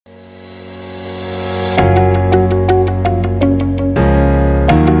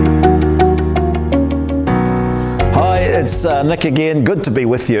It's Nick again. Good to be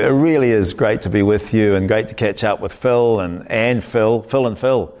with you. It really is great to be with you and great to catch up with Phil and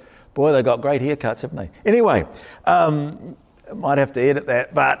Phil. Boy, they got great haircuts, haven't they? Anyway, might have to edit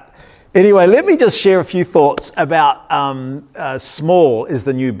that. But anyway, let me just share a few thoughts about small is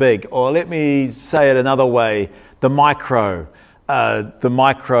the new big. Or let me say it another way, the micro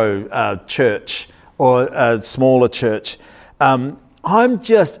church or a smaller church. I'm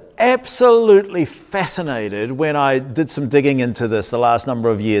just absolutely fascinated when I did some digging into this the last number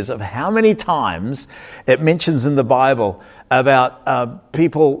of years of how many times it mentions in the Bible about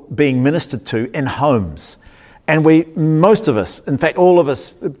people being ministered to in homes. And most of us, in fact, all of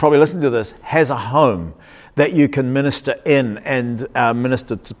us probably listening to this, has a home that you can minister in and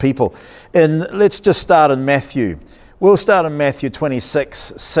minister to people. And let's just start in Matthew. We'll start in Matthew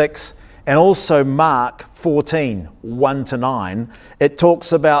 26:6. And also Mark 14, 1-9, it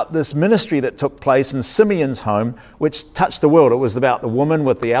talks about this ministry that took place in Simeon's home, which touched the world. It was about the woman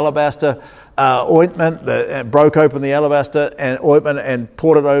with the alabaster ointment that broke open the alabaster and ointment and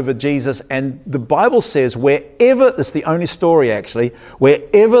poured it over Jesus. And the Bible says wherever, it's the only story actually,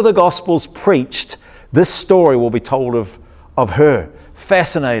 wherever the gospel's preached, this story will be told of her.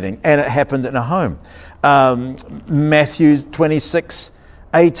 Fascinating. And it happened in a home. Matthew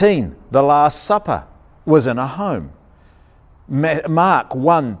 26:18, the Last Supper was in a home. Mark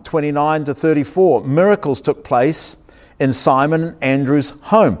 1:29-34, miracles took place in Simon and Andrew's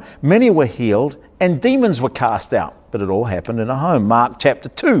home. Many were healed and demons were cast out, but it all happened in a home. Mark chapter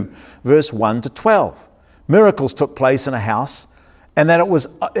 2, verse 1-12, miracles took place in a house and it was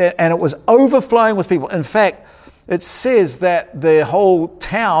overflowing with people. In fact, it says that the whole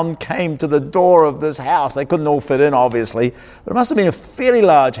town came to the door of this house. They couldn't all fit in, obviously, but it must have been a fairly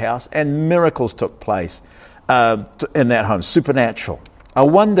large house, and miracles took place in that home, supernatural. I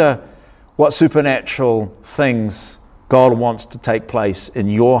wonder what supernatural things God wants to take place in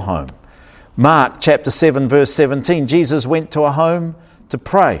your home. Mark chapter 7, verse 17, Jesus went to a home to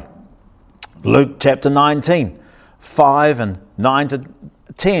pray. Luke chapter 19, 5 and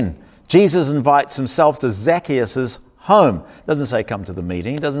 9-10. Jesus invites himself to Zacchaeus' home. Doesn't say come to the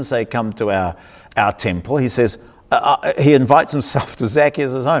meeting. Doesn't say come to our temple. He says he invites himself to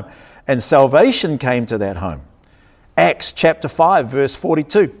Zacchaeus' home. And salvation came to that home. Acts chapter 5, verse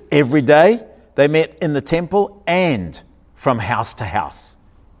 42. Every day they met in the temple and from house to house.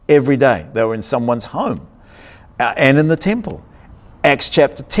 Every day they were in someone's home and in the temple. Acts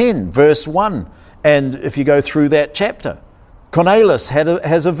chapter 10, verse 1. And if you go through that chapter, Cornelius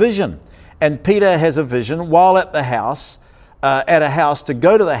has a vision, and Peter has a vision while at a house to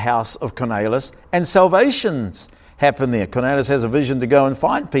go to the house of Cornelius, and salvations happen there. Cornelius has a vision to go and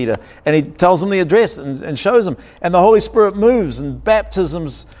find Peter, and he tells him the address and shows him, and the Holy Spirit moves, and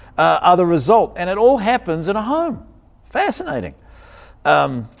baptisms are the result, and it all happens in a home. Fascinating.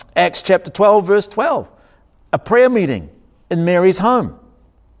 Acts chapter 12, verse 12, a prayer meeting in Mary's home.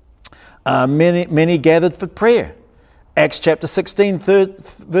 Many gathered for prayer. Acts chapter 16,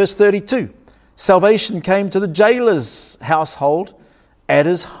 verse 32. Salvation came to the jailer's household at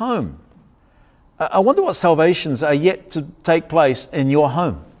his home. I wonder what salvations are yet to take place in your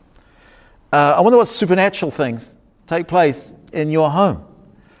home. I wonder what supernatural things take place in your home.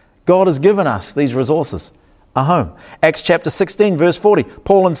 God has given us these resources, a home. Acts chapter 16, verse 40.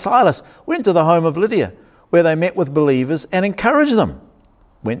 Paul and Silas went to the home of Lydia, where they met with believers and encouraged them.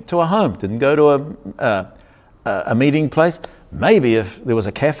 Went to a home, didn't go to a meeting place. Maybe if there was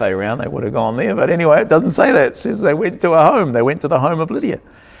a cafe around, they would have gone there. But anyway, it doesn't say that. It says they went to a home. They went to the home of Lydia.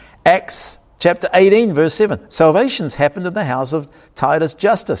 Acts chapter 18, verse 7. Salvations happened in the house of Titus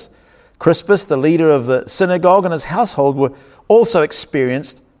Justus. Crispus, the leader of the synagogue, and his household were also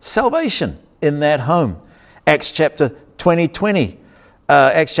experienced salvation in that home. Acts chapter 20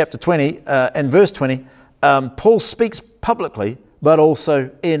 and verse 20. Paul speaks publicly, but also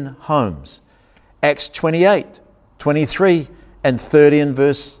in homes. Acts 28, 23 and 30 and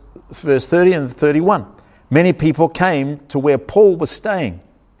verse 30 and 31. Many people came to where Paul was staying,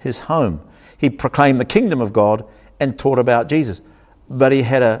 his home. He proclaimed the kingdom of God and taught about Jesus. But he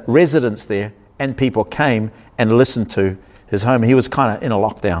had a residence there, and people came and listened to his home. He was kind of in a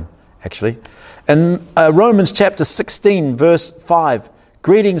lockdown, actually. And Romans chapter 16, verse 5.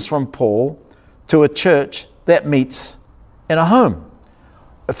 Greetings from Paul to a church that meets in a home.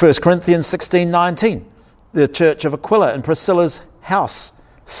 1 Corinthians 16:19, the church of Aquila and Priscilla's house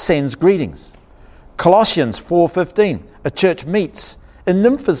sends greetings. Colossians 4:15, a church meets in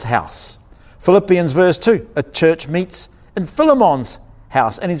Nympha's house. Philippians verse 2, a church meets in Philemon's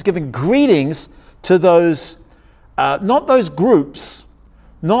house. And he's giving greetings to those, not those groups,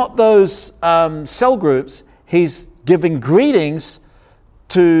 not those cell groups. He's giving greetings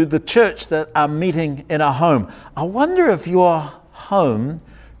to the church that are meeting in a home. I wonder if your home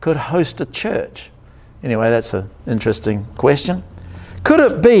could host a church. Anyway, that's an interesting question. Could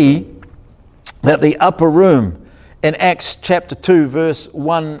it be that the upper room in Acts chapter 2, verse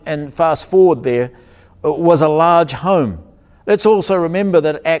 1, and fast forward there, was a large home? Let's also remember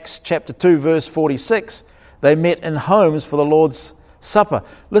that Acts chapter 2, verse 46, they met in homes for the Lord's Supper.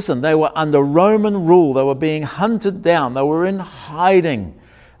 Listen, they were under Roman rule. They were being hunted down. They were in hiding.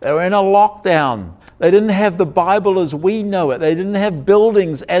 They were in a lockdown. They didn't have the Bible as we know it. They didn't have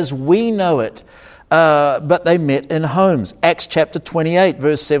buildings as we know it. But they met in homes. Acts chapter 28,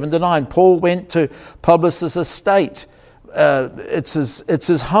 verse 7 to 9. Paul went to Publius' estate. It's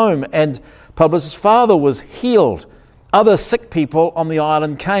his home. And Publius' father was healed. Other sick people on the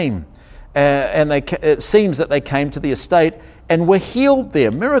island came. And it seems that they came to the estate and were healed there.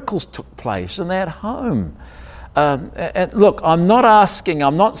 Miracles took place in that home. And look, I'm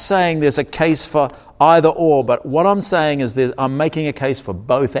not saying there's a case for either or, but what I'm saying is I'm making a case for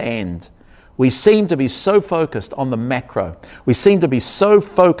both and. We seem to be so focused on the macro. We seem to be so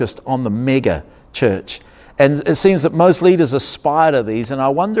focused on the mega church. And it seems that most leaders aspire to these, and I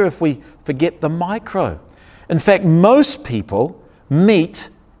wonder if we forget the micro. In fact, most people meet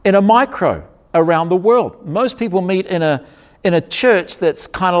in a micro around the world. Most people meet in a church that's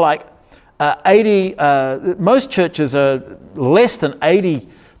kind of like 80, most churches are less than 80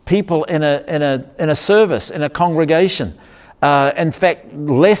 people in a service, in a congregation. In fact,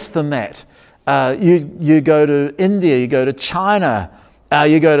 less than that. You go to India, you go to China,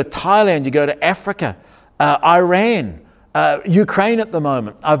 you go to Thailand, you go to Africa, Iran, Ukraine at the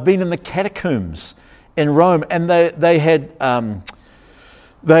moment. I've been in the catacombs in Rome, and they had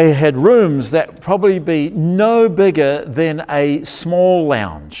rooms that probably be no bigger than a small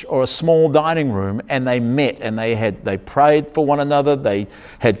lounge or a small dining room, and they met and they prayed for one another. They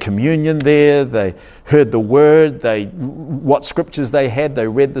had communion there. They heard the word. What scriptures they had, they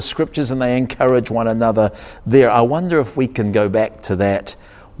read the scriptures, and they encouraged one another there. I wonder if we can go back to that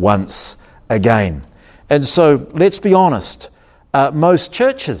once again. And so let's be honest. Most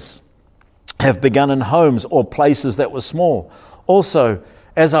churches have begun in homes or places that were small. Also,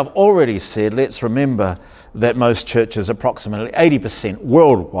 as I've already said, let's remember that most churches, approximately 80%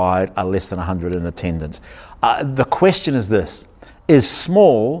 worldwide, are less than 100 in attendance. The question is this: is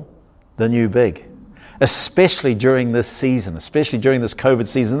small the new big? Especially during this season, especially during this COVID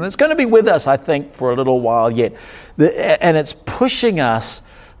season. It's going to be with us, I think, for a little while yet. And it's pushing us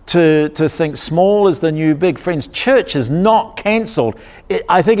to think small is the new big. Friends, church is not cancelled.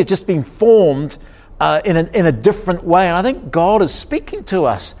 I think it's just been formed in a different way. And I think God is speaking to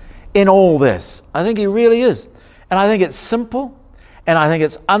us in all this. I think He really is. And I think it's simple, and I think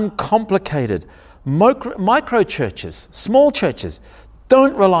it's uncomplicated. Micro churches, small churches,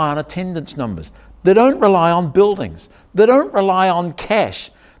 don't rely on attendance numbers. They don't rely on buildings. They don't rely on cash.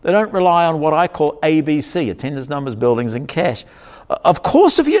 They don't rely on what I call ABC, attendance numbers, buildings, and cash. Of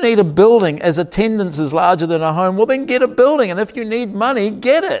course, if you need a building as attendance is larger than a home, well, then get a building. And if you need money,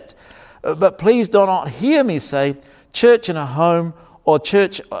 get it. But please do not hear me say church in a home or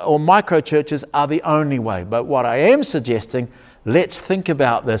church or micro churches are the only way. But what I am suggesting, let's think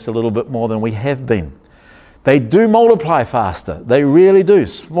about this a little bit more than we have been. They do multiply faster. They really do.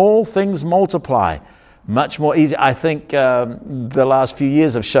 Small things multiply much more easy. I think the last few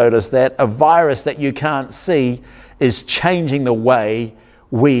years have showed us that a virus that you can't see is changing the way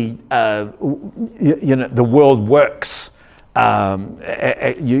the world works.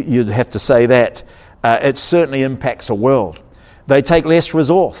 You'd have to say that. It certainly impacts a world. They take less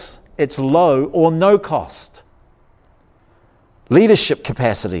resource. It's low or no cost. Leadership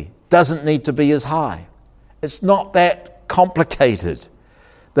capacity doesn't need to be as high. It's not that complicated.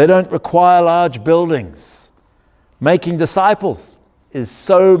 They don't require large buildings. Making disciples is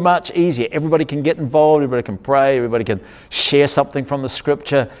so much easier. Everybody can get involved, everybody can pray, everybody can share something from the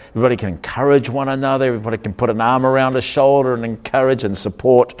scripture, everybody can encourage one another, everybody can put an arm around a shoulder and encourage and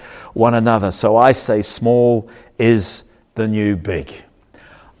support one another. So I say small is the new big.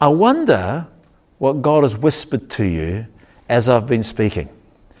 I wonder what God has whispered to you as I've been speaking.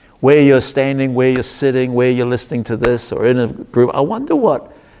 Where you're standing, where you're sitting, where you're listening to this or in a group. I wonder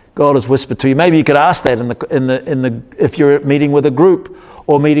what God has whispered to you. Maybe you could ask that if you're meeting with a group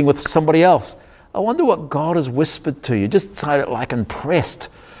or meeting with somebody else. I wonder what God has whispered to you, just so like impressed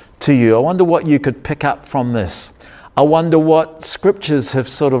to you. I wonder what you could pick up from this. I wonder what scriptures have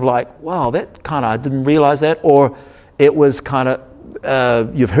sort of like, wow, that kind of, I didn't realize that, or it was kind of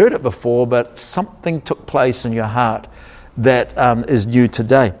you've heard it before, but something took place in your heart that is new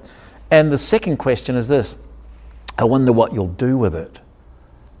today. And the second question is this: I wonder what you'll do with it.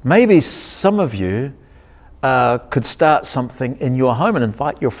 Maybe some of you could start something in your home and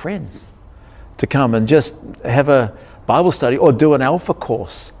invite your friends to come and just have a Bible study or do an Alpha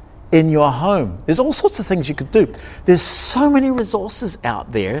course in your home. There's all sorts of things you could do. There's so many resources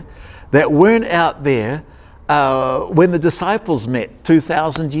out there that weren't out there when the disciples met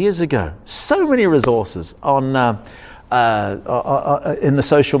 2,000 years ago. So many resources on in the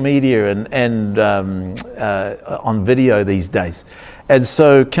social media and on video these days. And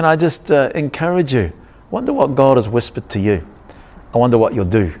so can I just encourage you, wonder what God has whispered to you. I wonder what you'll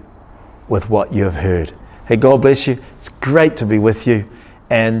do with what you've heard. Hey, God bless you. It's great to be with you.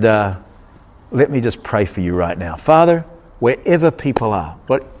 And let me just pray for you right now. Father, wherever people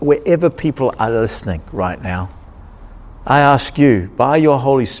are listening right now, I ask you, by your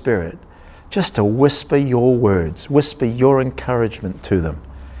Holy Spirit, just to whisper your words, whisper your encouragement to them.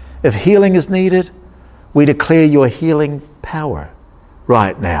 If healing is needed, we declare your healing power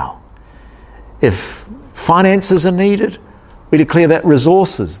right now. If finances are needed, we declare that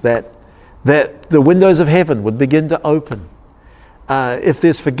resources, that the windows of heaven would begin to open. If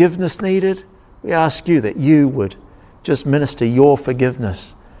there's forgiveness needed, we ask you that you would just minister your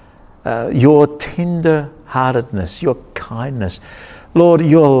forgiveness, your tender-heartedness, your kindness. Lord,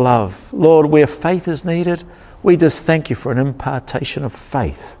 your love. Lord, where faith is needed, we just thank you for an impartation of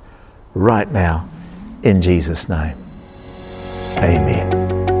faith right now in Jesus' name. Amen.